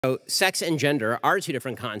So sex and gender are two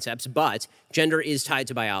different concepts, but gender is tied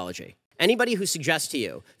to biology. Anybody who suggests to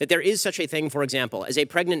you that there is such a thing, for example, as a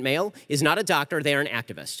pregnant male is not a doctor, they are an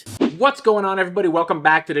activist. What's going on, everybody? Welcome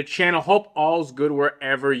back to the channel. Hope all's good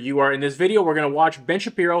wherever you are. In this video, we're going to watch Ben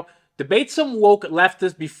Shapiro debate some woke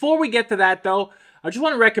leftists. Before we get to that, though, I just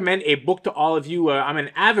want to recommend a book to all of you. I'm an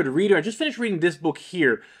avid reader. I just finished reading this book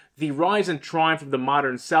here, The Rise and Triumph of the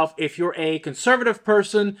Modern Self. If you're a conservative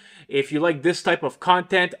person, if you like this type of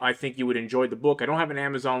content, I think you would enjoy the book. I don't have an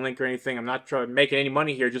Amazon link or anything. I'm not trying to make any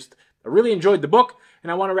money here. Just I really enjoyed the book,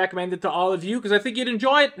 and I want to recommend it to all of you because I think you'd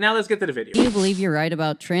enjoy it. Now let's get to the video. Do you believe you're right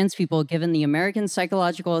about trans people given the American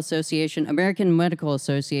Psychological Association, American Medical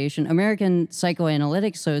Association, American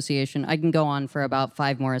Psychoanalytic Association? I can go on for about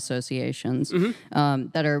 5 more associations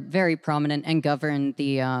that are very prominent and govern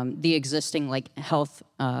the existing like health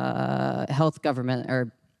government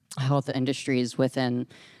or health industries within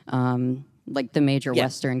like the major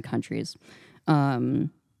Western countries.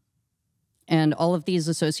 And all of these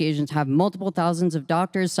associations have multiple thousands of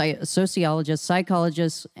doctors, sociologists,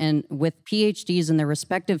 psychologists, and with PhDs in their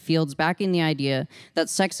respective fields backing the idea that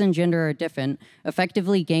sex and gender are different,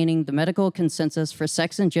 effectively gaining the medical consensus for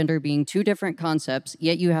sex and gender being two different concepts,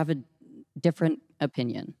 yet you have a different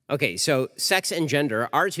opinion. Okay, so sex and gender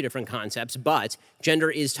are two different concepts, but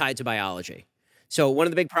gender is tied to biology. So one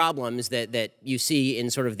of the big problems that you see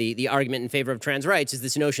in sort of the argument in favor of trans rights is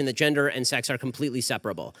this notion that gender and sex are completely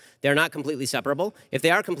separable. They're not completely separable. If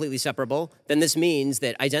they are completely separable, then this means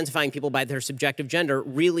that identifying people by their subjective gender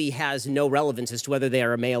really has no relevance as to whether they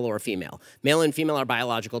are a male or a female. Male and female are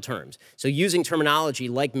biological terms. So using terminology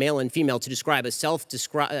like male and female to describe a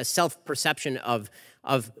self-perception of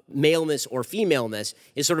maleness or femaleness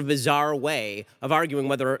is sort of a bizarre way of arguing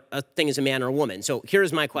whether a thing is a man or a woman. So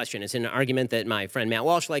here's my question. It's an argument that my friend Matt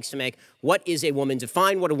Walsh likes to make. What is a woman?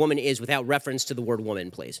 Define what a woman is without reference to the word woman,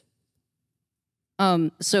 please.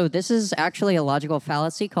 So this is actually a logical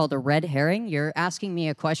fallacy called a red herring. You're asking me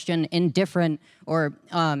a question in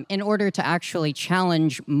order to actually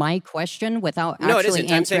challenge my question without actually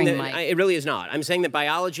answering it really is not. I'm saying that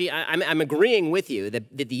biology, I'm agreeing with you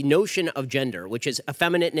that the notion of gender, which is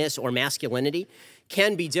effeminateness or masculinity,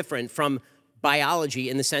 can be different from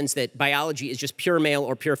biology in the sense that biology is just pure male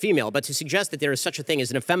or pure female. But to suggest that there is such a thing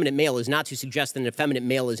as an effeminate male is not to suggest that an effeminate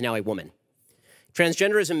male is now a woman.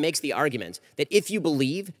 Transgenderism makes the argument that if you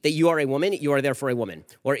believe that you are a woman, you are therefore a woman.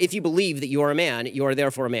 Or if you believe that you are a man, you are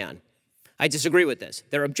therefore a man. I disagree with this.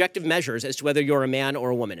 There are objective measures as to whether you're a man or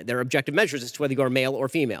a woman. There are objective measures as to whether you're male or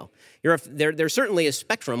female. There's certainly a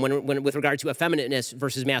spectrum with regard to effeminateness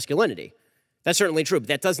versus masculinity. That's certainly true, but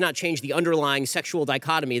that does not change the underlying sexual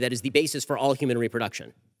dichotomy that is the basis for all human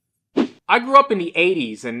reproduction. I grew up in the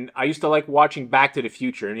 80s, and I used to like watching Back to the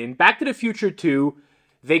Future. And in Back to the Future 2,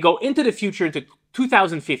 they go into the future into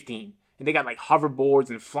 2015, and they got like hoverboards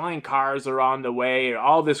and flying cars are on the way and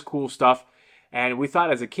all this cool stuff. And we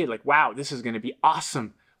thought as a kid, like, wow, this is going to be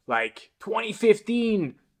awesome. Like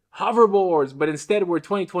 2015 hoverboards. But instead we're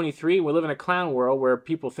 2023. We live in a clown world where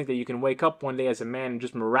people think that you can wake up one day as a man and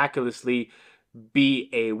just miraculously be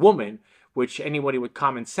a woman, which anybody with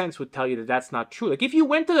common sense would tell you that that's not true. Like if you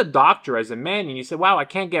went to the doctor as a man and you said, wow, I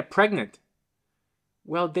can't get pregnant.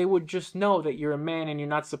 Well, they would just know that you're a man and you're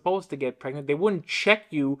not supposed to get pregnant. They wouldn't check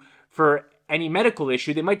you for any medical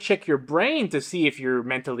issue. They might check your brain to see if you're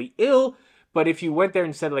mentally ill. But if you went there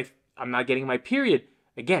and said, like, I'm not getting my period,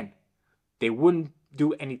 again, they wouldn't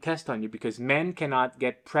do any test on you because men cannot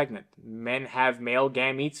get pregnant. Men have male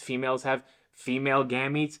gametes. Females have female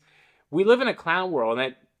gametes. We live in a clown world.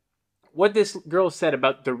 And what this girl said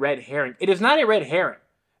about the red herring, it is not a red herring.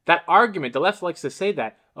 That argument, the left likes to say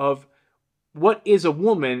that, of what is a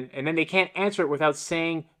woman, and then they can't answer it without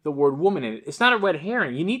saying the word woman in it. It's not a red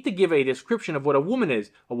herring. You need to give a description of what a woman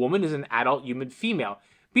is. A woman is an adult human female.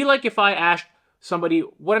 Be like if I asked somebody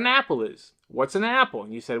what an apple is. What's an apple?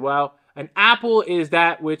 And you said, well, an apple is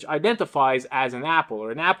that which identifies as an apple,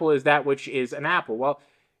 or an apple is that which is an apple. Well,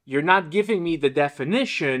 you're not giving me the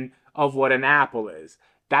definition of what an apple is.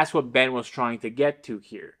 That's what Ben was trying to get to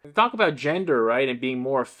here. Talk about gender, right, and being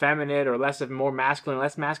more effeminate or more masculine,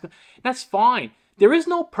 less masculine. That's fine. There is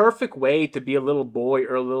no perfect way to be a little boy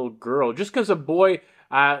or a little girl. Just because a boy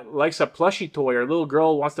likes a plushie toy or a little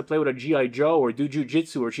girl wants to play with a G.I. Joe or do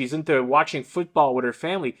jujitsu or she's into watching football with her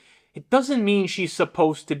family, it doesn't mean she's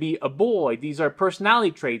supposed to be a boy. These are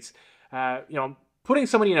personality traits. Putting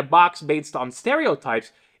somebody in a box based on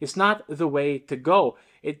stereotypes is not the way to go.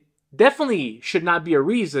 It definitely should not be a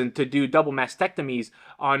reason to do double mastectomies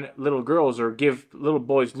on little girls or give little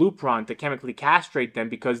boys Lupron to chemically castrate them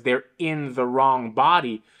because they're in the wrong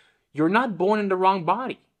body. You're not born in the wrong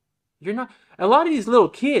body. You're not. A lot of these little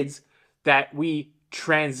kids that we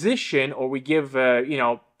transition or we give,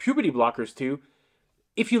 puberty blockers to,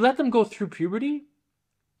 if you let them go through puberty,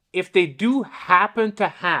 if they do happen to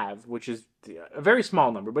have, which is a very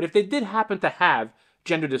small number, but if they did happen to have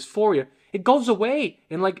gender dysphoria, it goes away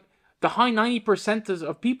in like the high 90%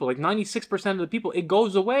 of people, like 96% of the people, it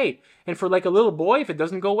goes away. And for like a little boy, if it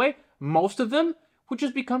doesn't go away, most of them would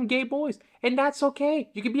just become gay boys. And that's okay.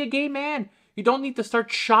 You can be a gay man. You don't need to start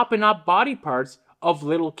chopping up body parts of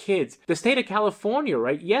little kids. The state of California,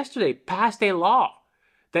 right, yesterday passed a law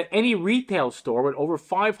that any retail store with over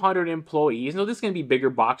 500 employees, this is going to be bigger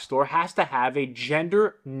box store, has to have a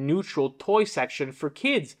gender-neutral toy section for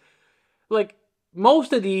kids. Like,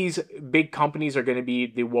 most of these big companies are going to be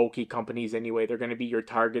the wokey companies anyway. They're going to be your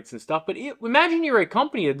Targets and stuff. But imagine you're a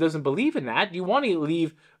company that doesn't believe in that. You want to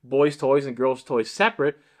leave boys' toys and girls' toys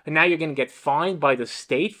separate, and now you're going to get fined by the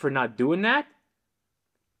state for not doing that?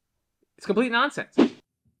 It's complete nonsense.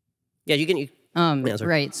 Yeah, you can...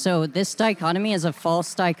 Right. So this dichotomy is a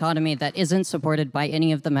false dichotomy that isn't supported by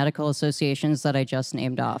any of the medical associations that I just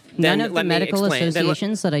named off. None of the medical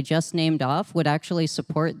associations that I just named off would actually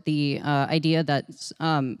support the idea that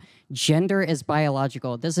gender is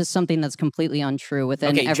biological. This is something that's completely untrue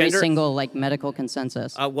within every single medical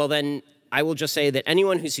consensus. Well, then I will just say that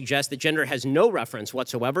anyone who suggests that gender has no reference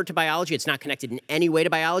whatsoever to biology, it's not connected in any way to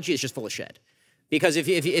biology, is just full of shit. Because if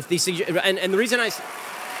the reason I...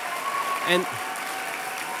 And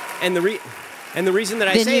the reason that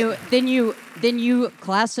I say then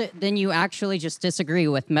you actually just disagree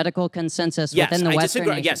with medical consensus within the Western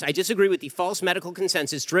nation. Yes, I disagree with the false medical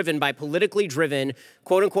consensus driven by politically driven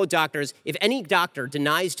quote-unquote doctors. If any doctor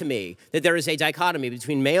denies to me that there is a dichotomy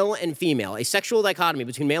between male and female, a sexual dichotomy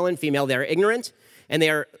between male and female, they're ignorant and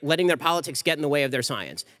they are letting their politics get in the way of their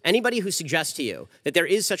science. Anybody who suggests to you that there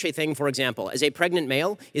is such a thing, for example, as a pregnant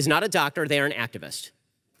male is not a doctor, they are an activist.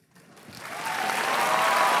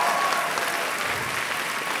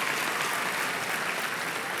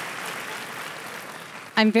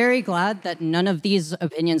 I'm very glad that none of these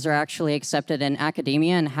opinions are actually accepted in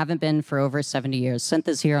academia and haven't been for over 70 years. Sent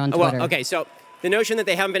this here on Twitter. Well, okay, so the notion that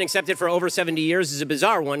they haven't been accepted for over 70 years is a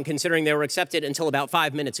bizarre one, considering they were accepted until about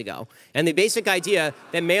 5 minutes ago. And the basic idea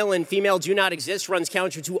that male and female do not exist runs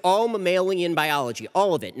counter to all mammalian biology,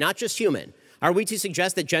 all of it, not just human. Are we to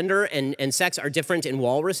suggest that gender and sex are different in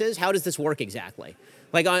walruses? How does this work exactly?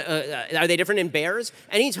 Like, are they different in bears?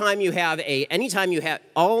 Anytime you have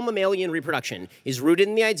all mammalian reproduction is rooted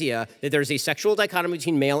in the idea that there's a sexual dichotomy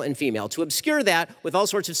between male and female. To obscure that with all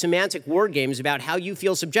sorts of semantic word games about how you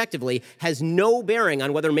feel subjectively has no bearing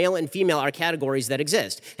on whether male and female are categories that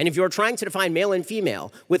exist. And if you're trying to define male and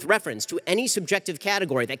female with reference to any subjective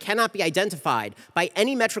category that cannot be identified by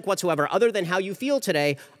any metric whatsoever other than how you feel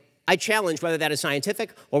today, I challenge whether that is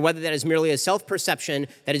scientific or whether that is merely a self-perception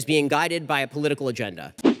that is being guided by a political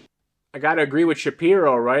agenda. I gotta agree with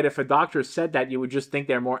Shapiro, right? If a doctor said that, you would just think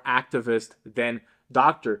they're more activist than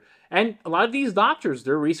doctor. And a lot of these doctors,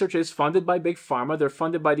 their research is funded by Big Pharma. They're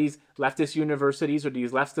funded by these leftist universities or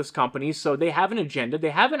these leftist companies. So they have an agenda.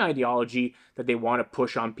 They have an ideology that they want to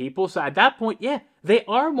push on people. So at that point, yeah, they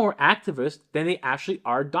are more activist than they actually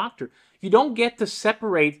are doctor. You don't get to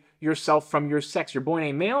separate yourself from your sex. You're born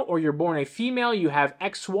a male or you're born a female. You have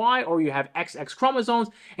XY or you have XX chromosomes.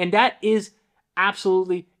 And that is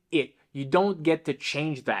absolutely it. You don't get to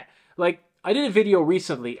change that. Like, I did a video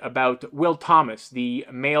recently about Will Thomas, the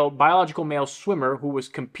biological male swimmer who was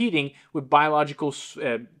competing with biological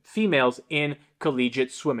females in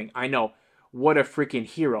collegiate swimming. I know, what a freaking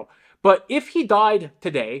hero. But if he died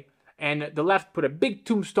today, and the left put a big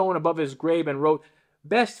tombstone above his grave and wrote,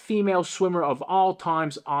 "Best female swimmer of all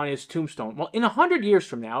times" on his tombstone. Well, in 100 years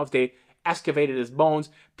from now, if they excavated his bones,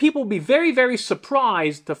 people will be very, very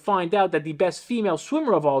surprised to find out that the best female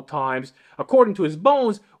swimmer of all times, according to his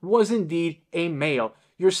bones, was indeed a male.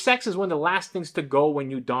 Your sex is one of the last things to go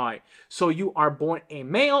when you die. So you are born a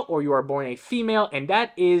male or you are born a female, and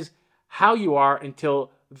that is how you are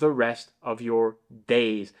until the rest of your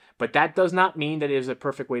days. But that does not mean that it is a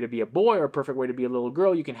perfect way to be a boy or a perfect way to be a little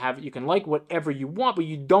girl. You can like whatever you want, but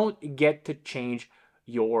you don't get to change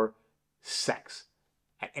your sex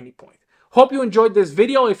at any point. Hope you enjoyed this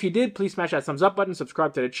video. If you did, please smash that thumbs up button,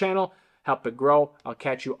 subscribe to the channel, help it grow. I'll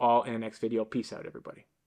catch you all in the next video. Peace out, everybody.